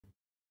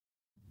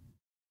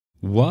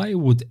Why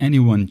would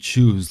anyone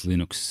choose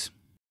Linux?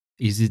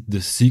 Is it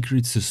the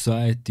secret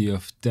society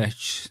of tech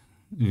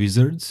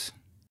wizards?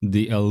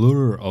 The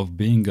allure of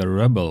being a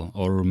rebel?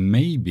 Or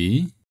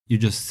maybe you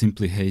just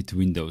simply hate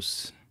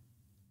Windows?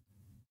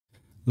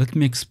 Let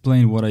me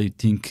explain what I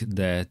think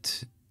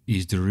that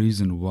is the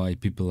reason why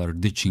people are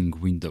ditching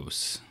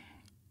Windows.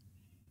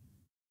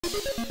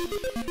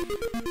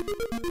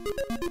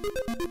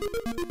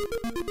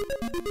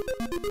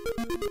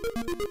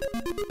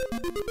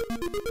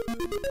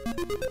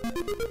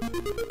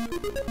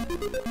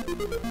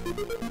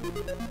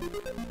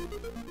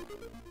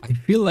 I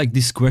feel like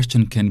this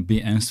question can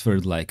be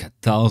answered like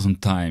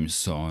 1,000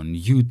 times on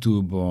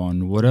YouTube,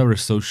 on whatever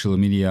social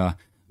media,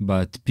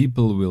 but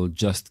people will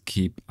just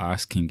keep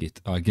asking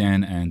it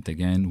again and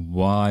again.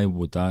 Why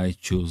would I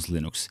choose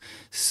Linux?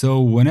 So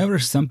whenever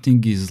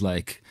something is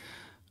like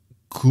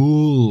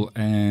cool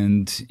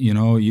and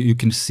you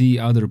can see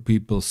other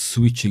people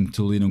switching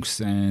to Linux,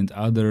 and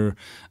other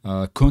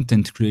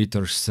content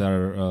creators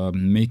are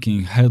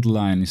making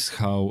headlines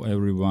how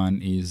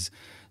everyone is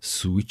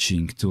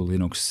switching to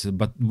Linux.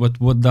 But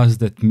what does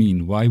that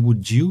mean? Why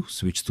would you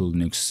switch to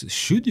Linux?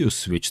 Should you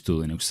switch to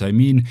Linux? I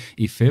mean,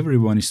 if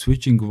everyone is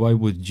switching, why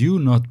would you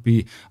not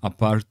be a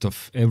part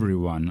of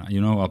everyone,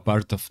 a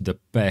part of the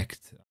pack?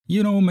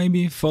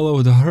 Maybe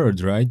follow the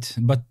herd, right?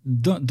 But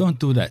don't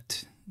do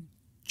that.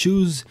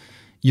 Choose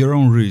your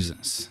own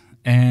reasons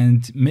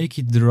and make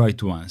it the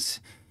right ones,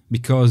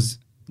 because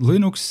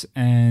Linux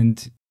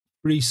and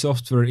free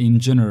software in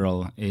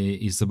general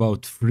is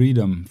about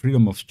freedom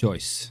of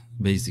choice,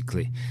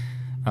 basically.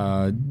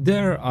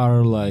 There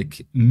are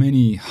like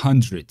many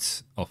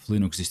hundreds of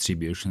Linux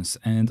distributions,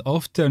 and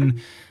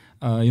often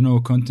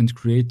content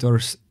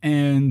creators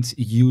and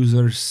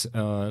users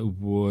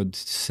would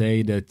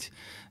say that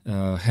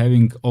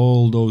having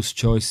all those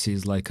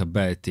choices like a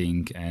bad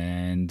thing,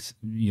 and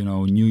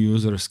new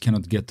users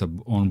cannot get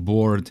on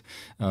board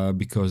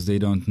because they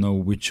don't know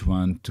which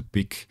one to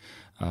pick.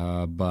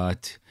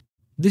 But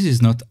this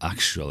is not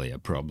actually a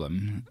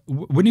problem.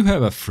 When you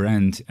have a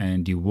friend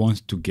and you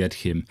want to get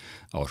him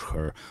or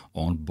her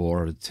on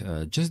board,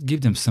 just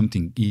give them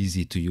something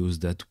easy to use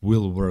that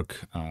will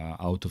work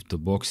out of the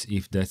box,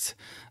 if that's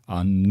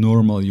a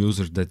normal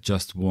user that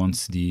just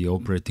wants the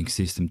operating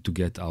system to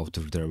get out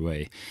of their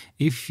way.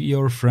 If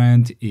your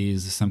friend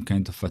is some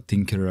kind of a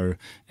tinkerer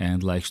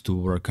and likes to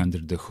work under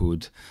the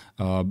hood,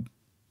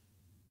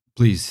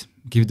 please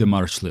give them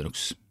Arch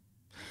Linux.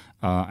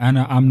 And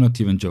I'm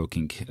not even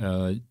joking.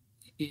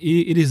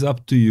 It is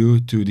up to you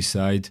to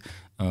decide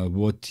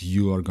what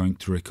you are going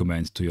to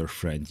recommend to your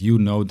friend. You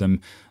know them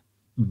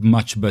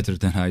much better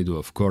than I do.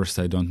 Of course,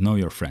 I don't know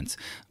your friends.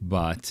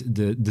 But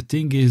the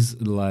thing is,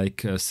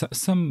 like,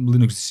 some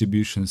Linux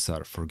distributions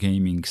are for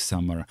gaming,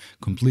 some are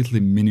completely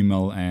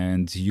minimal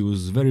and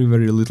use very,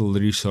 very little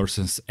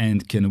resources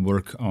and can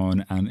work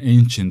on an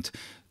ancient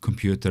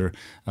computer.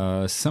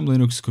 Some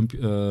Linux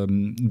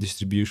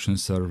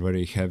distributions are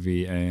very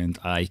heavy and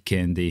eye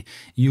candy.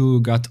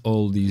 You got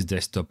all these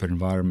desktop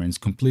environments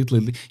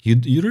completely.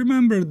 You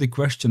remember the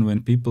question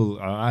when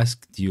people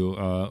asked you,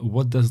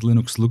 what does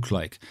Linux look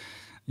like?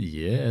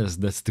 Yes,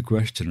 that's the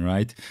question,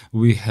 right?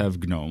 We have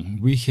GNU,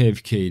 we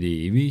have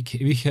KDE,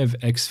 we have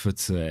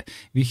XFCE,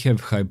 we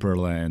have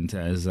Hyperland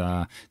as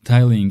a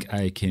tiling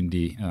eye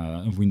candy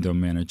window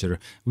manager.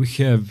 We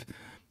have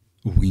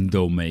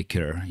Window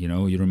Maker,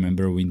 you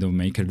remember Window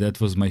Maker? That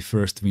was my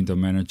first window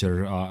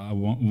manager,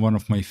 one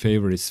of my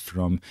favorites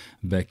from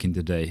back in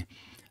the day.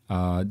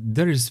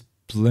 There is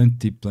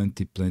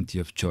plenty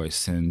of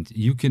choice, and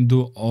you can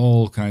do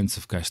all kinds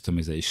of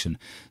customization.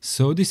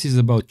 So this is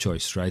about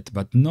choice, right?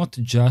 But not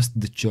just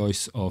the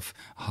choice of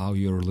how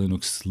your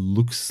Linux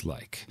looks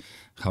like,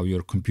 how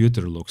your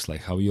computer looks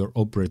like, how your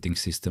operating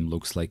system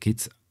looks like.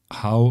 It's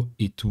how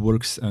it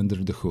works under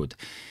the hood.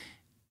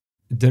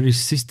 There is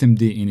systemd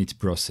in its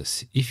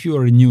process. If you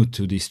are new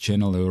to this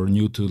channel or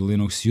new to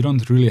Linux, you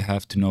don't really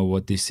have to know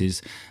what this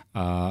is.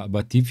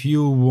 But if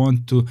you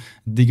want to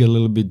dig a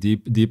little bit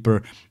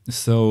deeper,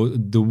 so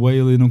the way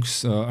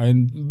Linux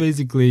and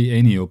basically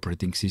any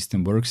operating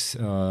system works,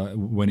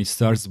 when it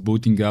starts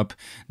booting up,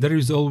 there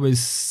is always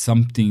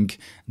something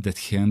that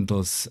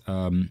handles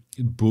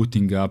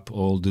booting up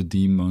all the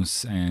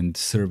daemons and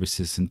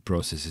services and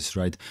processes,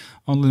 right?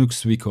 On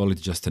Linux, we call it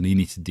just an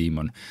init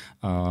daemon.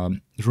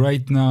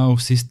 Right now,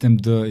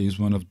 systemd is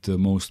one of the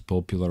most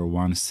popular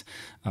ones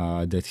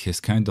that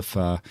has kind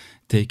of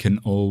taken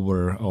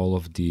over all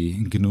of the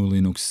GNU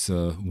Linux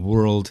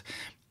world.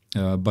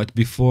 But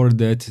before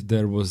that,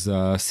 there was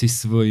a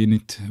sysv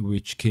init,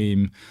 which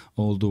came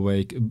all the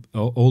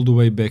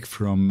way back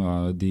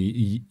from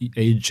the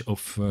age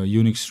of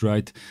Unix,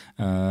 right?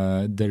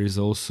 There is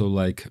also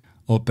like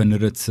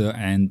OpenR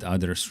and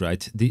others,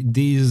 right?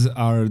 These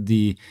are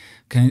the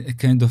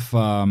kind of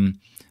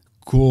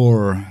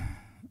core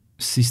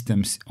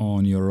systems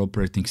on your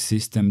operating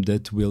system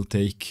that will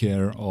take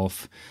care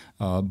of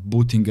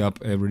booting up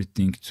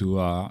everything to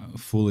a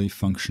fully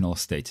functional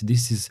state.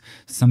 This is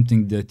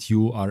something that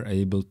you are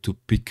able to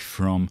pick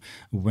from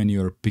when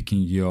you're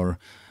picking your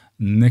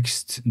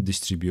next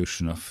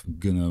distribution of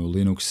GNU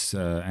Linux,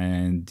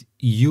 and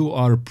you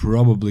are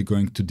probably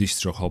going to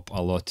distro hop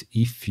a lot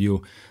if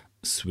you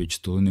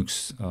switch to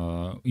Linux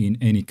in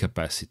any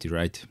capacity,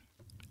 right?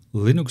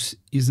 Linux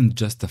isn't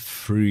just a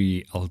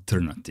free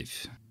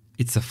alternative.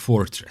 It's a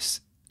fortress.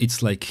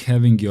 It's like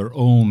having your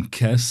own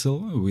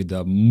castle with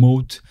a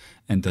moat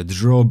and a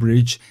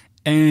drawbridge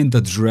and a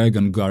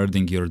dragon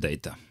guarding your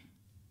data.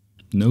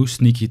 No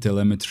sneaky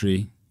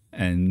telemetry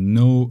and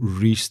no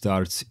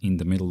restarts in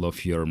the middle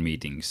of your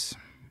meetings.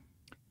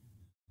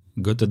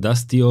 Got a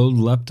dusty old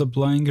laptop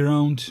lying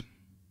around?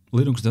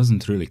 Linux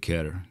doesn't really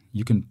care.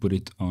 You can put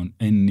it on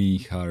any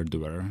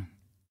hardware.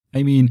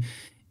 I mean,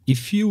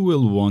 if you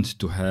will want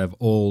to have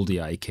all the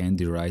eye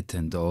candy, right,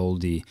 and all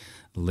the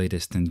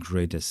latest and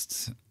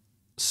greatest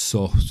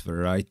software,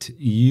 right,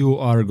 you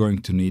are going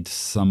to need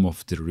some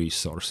of the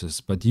resources.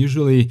 But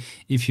usually,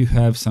 if you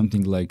have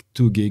something like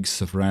 2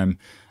 gigs of RAM,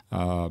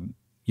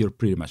 you're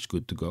pretty much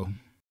good to go.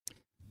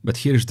 But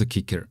here's the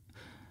kicker.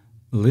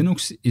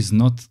 Linux is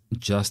not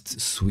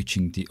just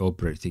switching the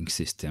operating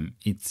system,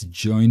 it's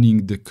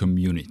joining the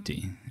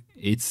community.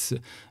 It's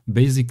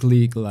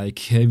basically like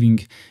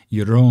having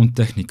your own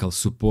technical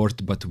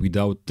support, but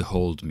without the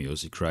hold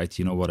music, right?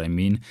 You know what I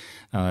mean?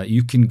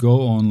 You can go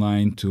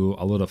online to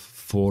a lot of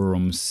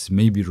forums,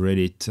 maybe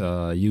Reddit,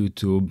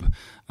 YouTube,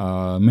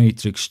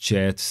 Matrix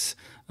chats.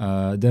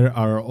 There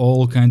are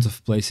all kinds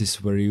of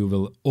places where you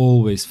will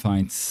always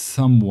find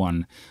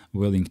someone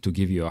willing to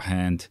give you a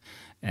hand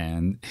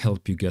and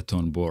help you get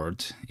on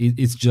board.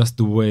 It's just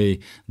the way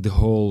the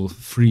whole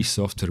free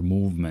software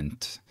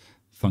movement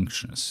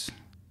functions.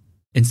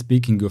 And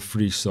speaking of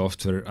free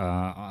software,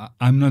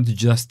 I'm not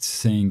just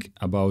saying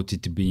about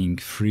it being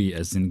free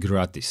as in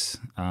gratis.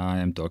 I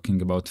am talking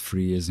about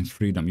free as in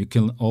freedom. You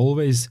can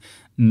always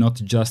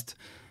not just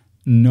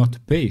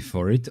not pay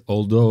for it,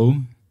 although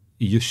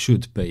you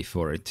should pay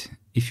for it.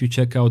 If you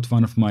check out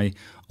one of my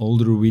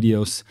older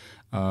videos,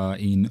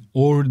 in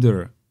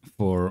order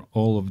for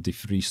all of the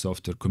free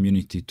software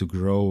community to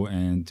grow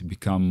and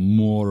become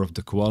more of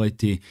the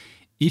quality,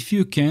 if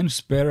you can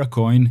spare a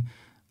coin,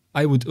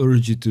 I would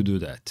urge you to do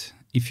that.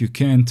 If you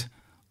can't,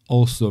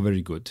 also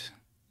very good.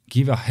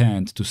 Give a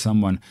hand to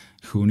someone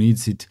who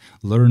needs it,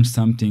 learn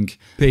something,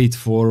 pay it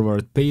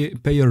forward, pay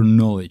your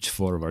knowledge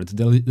forward.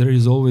 There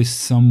is always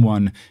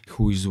someone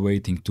who is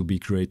waiting to be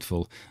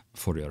grateful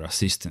for your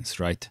assistance,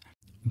 right?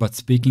 But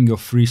speaking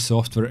of free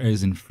software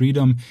as in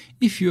freedom,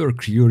 if you're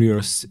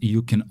curious,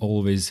 you can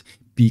always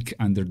peek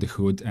under the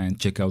hood and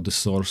check out the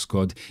source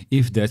code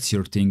if that's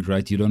your thing,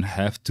 right? You don't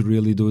have to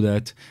really do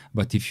that,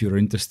 but if you're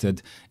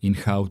interested in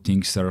how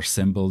things are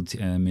assembled,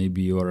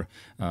 maybe you're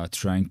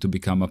trying to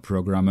become a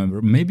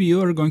programmer, maybe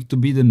you're going to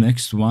be the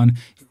next one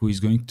who is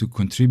going to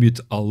contribute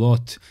a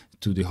lot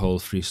to the whole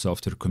free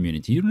software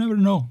community. You never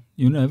know.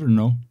 You never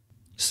know.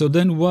 So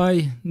then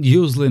why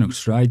use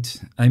Linux,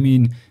 right? I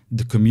mean,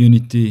 the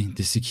community,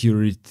 the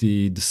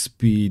security, the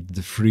speed,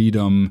 the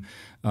freedom,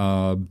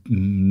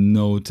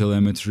 no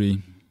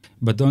telemetry.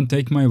 But don't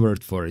take my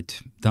word for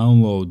it.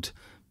 Download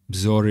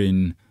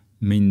Zorin,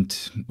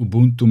 Mint,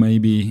 Ubuntu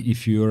maybe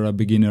if you're a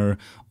beginner,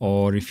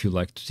 or if you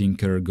like to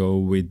tinker, go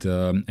with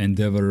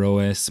Endeavor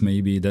OS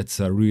maybe.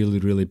 That's a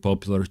really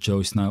popular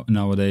choice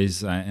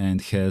nowadays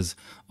and has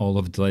all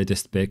of the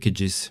latest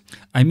packages.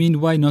 I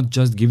mean, why not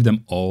just give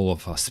them all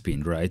of a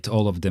spin, right?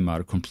 All of them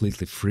are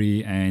completely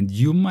free and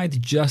you might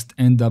just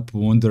end up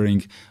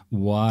wondering,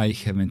 why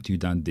haven't you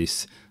done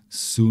this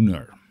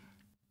sooner?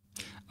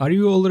 Are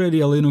you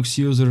already a Linux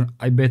user?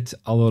 I bet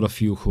a lot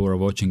of you who are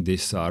watching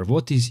this are.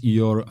 What is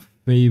your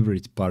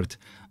favorite part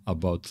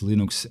about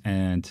Linux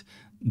and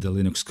the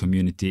Linux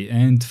community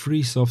and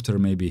free software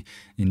maybe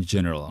in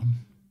general?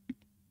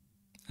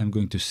 I'm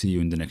going to see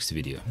you in the next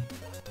video.